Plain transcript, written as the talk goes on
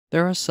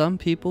There are some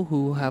people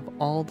who have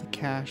all the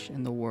cash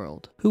in the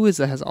world. Who is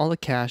that has all the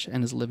cash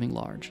and is living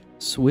large?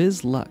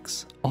 Swizz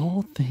Lux,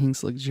 all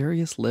things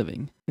luxurious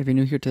living. If you're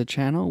new here to the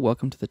channel,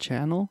 welcome to the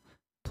channel.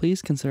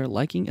 Please consider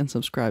liking and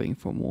subscribing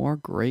for more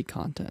great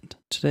content.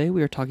 Today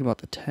we are talking about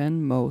the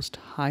 10 most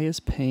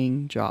highest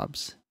paying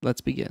jobs.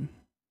 Let's begin.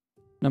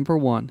 Number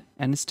 1,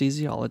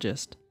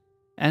 anesthesiologist.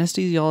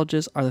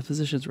 Anesthesiologists are the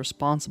physicians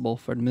responsible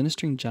for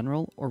administering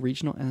general or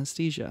regional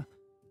anesthesia,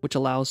 which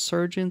allows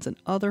surgeons and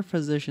other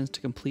physicians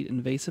to complete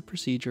invasive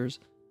procedures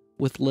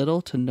with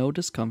little to no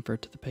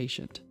discomfort to the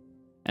patient.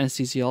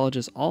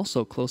 Anesthesiologists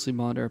also closely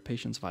monitor a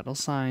patient's vital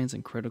signs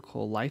and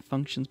critical life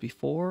functions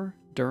before,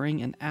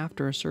 during, and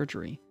after a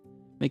surgery,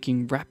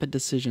 making rapid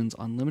decisions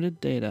on limited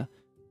data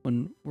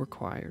when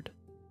required.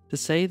 To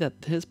say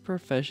that his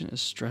profession is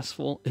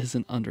stressful is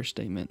an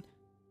understatement.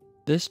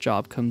 This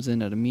job comes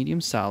in at a medium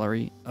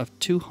salary of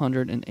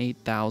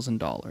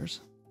 $208,000.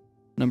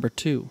 Number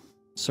 2,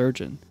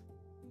 surgeon.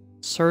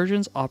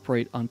 Surgeons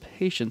operate on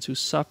patients who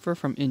suffer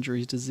from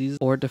injuries, diseases,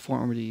 or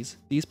deformities.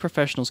 These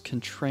professionals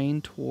can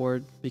train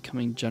toward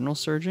becoming general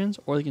surgeons,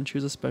 or they can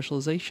choose a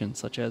specialization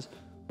such as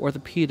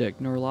orthopedic,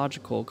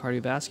 neurological,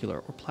 cardiovascular,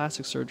 or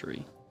plastic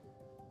surgery.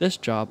 This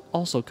job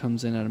also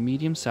comes in at a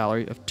medium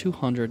salary of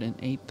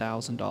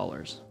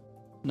 $208,000.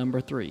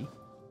 Number 3,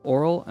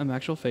 oral and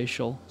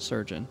maxillofacial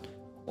surgeon.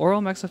 Oral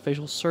and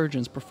maxillofacial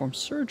surgeons perform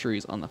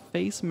surgeries on the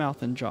face,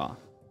 mouth, and jaw.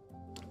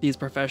 These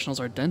professionals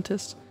are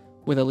dentists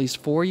with at least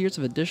 4 years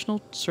of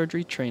additional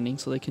surgery training,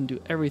 so they can do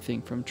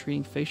everything from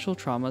treating facial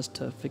traumas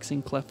to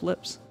fixing cleft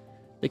lips.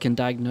 They can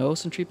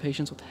diagnose and treat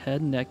patients with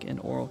head, neck, and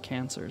oral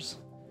cancers.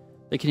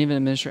 They can even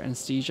administer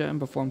anesthesia and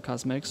perform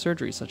cosmetic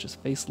surgery such as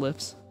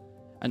facelifts.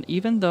 And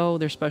even though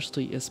their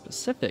specialty is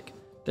specific,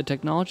 the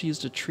technology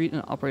used to treat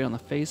and operate on the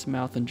face,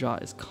 mouth, and jaw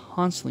is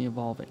constantly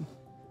evolving.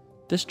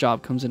 This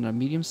job comes in at a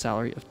medium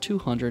salary of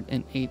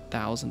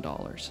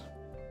 $208,000.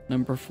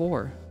 Number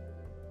 4,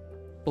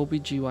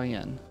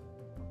 OBGYN.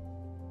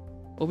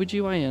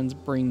 OBGYNs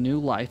bring new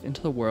life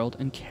into the world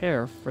and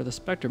care for the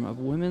spectrum of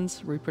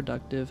women's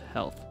reproductive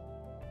health.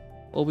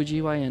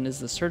 OBGYN is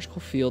the surgical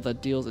field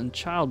that deals in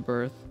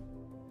childbirth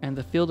and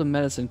the field of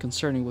medicine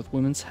concerning with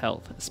women's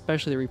health,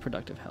 especially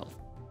reproductive health.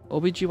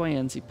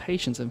 OBGYNs see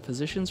patients in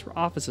physicians'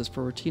 offices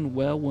for routine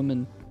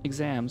women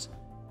exams,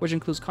 which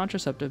includes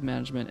contraceptive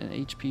management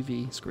and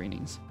HPV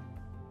screenings.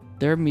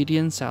 Their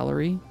median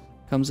salary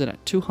comes in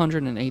at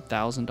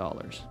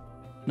 $208,000.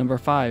 Number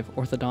 5,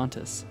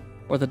 orthodontists.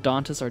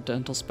 Orthodontists are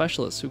dental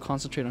specialists who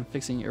concentrate on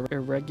fixing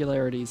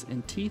irregularities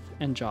in teeth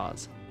and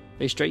jaws.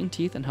 They straighten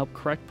teeth and help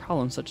correct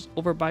problems such as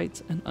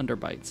overbites and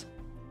underbites.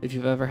 If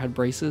you've ever had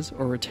braces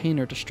or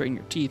retainer to straighten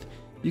your teeth,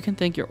 you can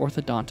thank your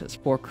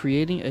orthodontist for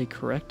creating a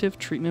corrective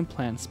treatment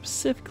plan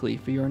specifically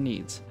for your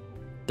needs.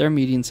 Their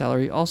median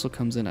salary also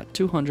comes in at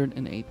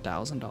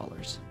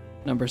 $208,000.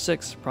 Number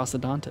 6,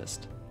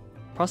 prosthodontist.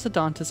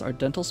 Prosthodontists are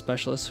dental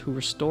specialists who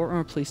restore and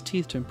replace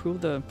teeth to improve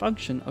the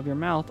function of your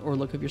mouth or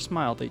look of your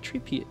smile. They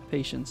treat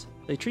patients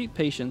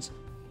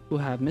who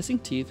have missing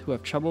teeth, who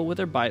have trouble with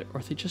their bite,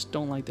 or they just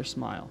don't like their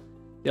smile.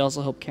 They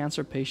also help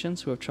cancer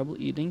patients who have trouble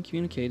eating,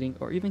 communicating,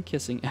 or even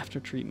kissing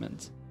after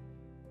treatments.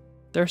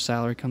 Their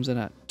salary comes in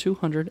at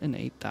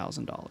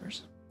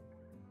 $208,000.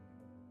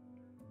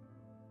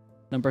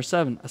 Number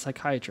 7, a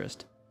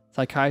psychiatrist.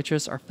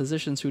 Psychiatrists are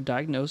physicians who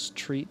diagnose,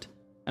 treat,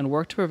 and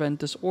work to prevent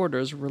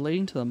disorders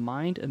relating to the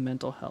mind and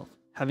mental health.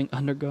 Having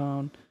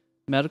undergone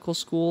medical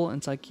school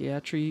and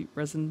psychiatry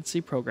residency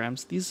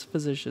programs, these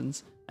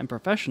physicians and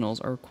professionals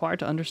are required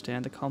to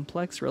understand the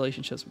complex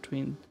relationships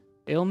between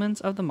ailments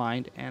of the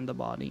mind and the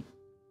body.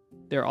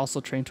 They are also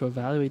trained to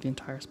evaluate the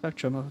entire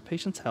spectrum of a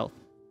patient's health,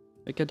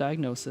 make a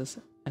diagnosis,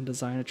 and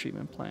design a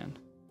treatment plan.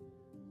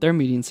 Their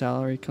median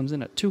salary comes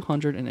in at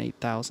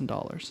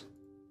 $208,000.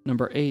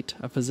 Number 8,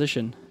 a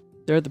physician.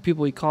 They're the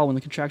people we call when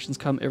the contractions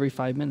come every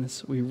 5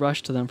 minutes. We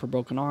rush to them for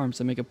broken arms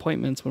and make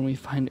appointments when we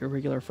find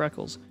irregular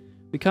freckles.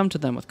 We come to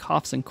them with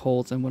coughs and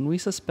colds, and when we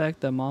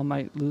suspect that mom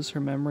might lose her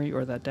memory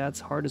or that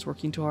dad's heart is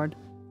working too hard,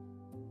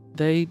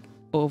 they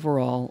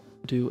overall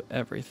do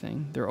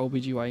everything. They're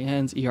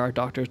OBGYNs, ER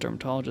doctors,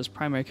 dermatologists,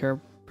 primary care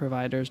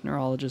providers,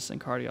 neurologists,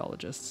 and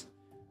cardiologists.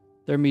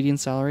 Their median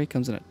salary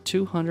comes in at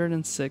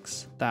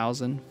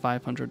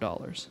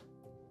 $206,500.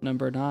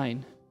 Number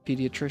 9,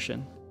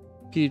 pediatrician.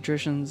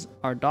 Pediatricians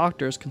are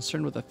doctors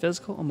concerned with the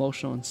physical,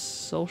 emotional, and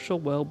social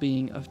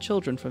well-being of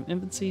children from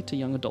infancy to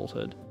young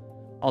adulthood.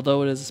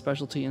 Although it is a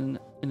specialty in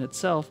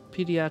itself,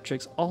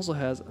 pediatrics also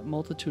has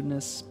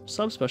multitudinous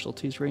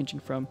subspecialties ranging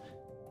from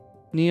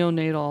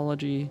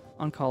neonatology,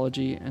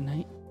 oncology,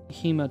 and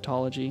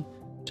hematology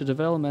to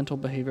developmental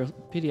behavioral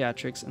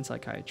pediatrics and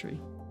psychiatry.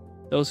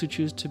 Those who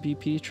choose to be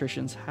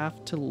pediatricians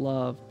have to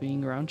love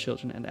being around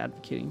children and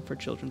advocating for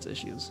children's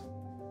issues.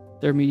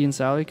 Their median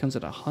salary comes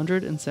at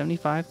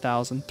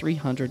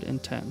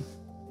 $175,310.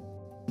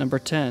 Number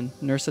 10,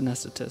 nurse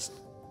anesthetist.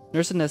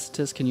 Nurse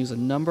anesthetists can use a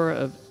number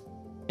of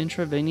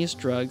intravenous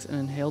drugs and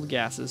inhaled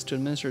gases to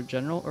administer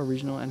general or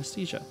regional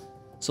anesthesia,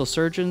 so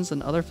surgeons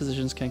and other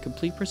physicians can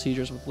complete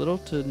procedures with little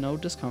to no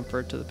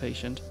discomfort to the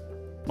patient.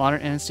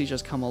 Modern anesthesia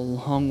has come a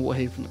long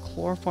way from the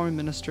chloroform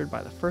administered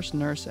by the first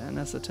nurse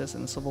anesthetist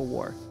in the Civil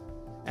War.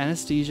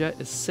 Anesthesia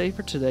is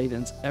safer today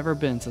than it's ever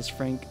been, says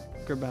Frank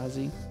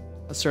Gerbazzi,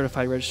 a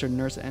certified registered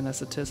nurse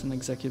anesthetist and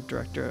executive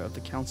director of the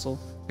Council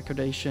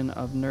Accreditation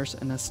of Nurse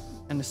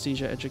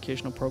Anesthesia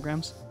Educational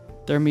Programs.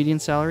 Their median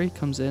salary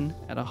comes in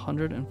at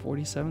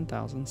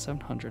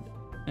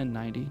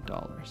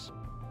 $147,790.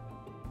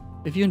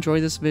 If you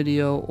enjoyed this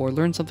video or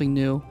learned something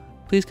new,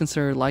 please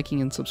consider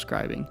liking and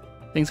subscribing.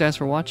 Thanks guys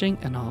for watching,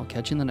 and I'll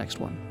catch you in the next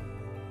one.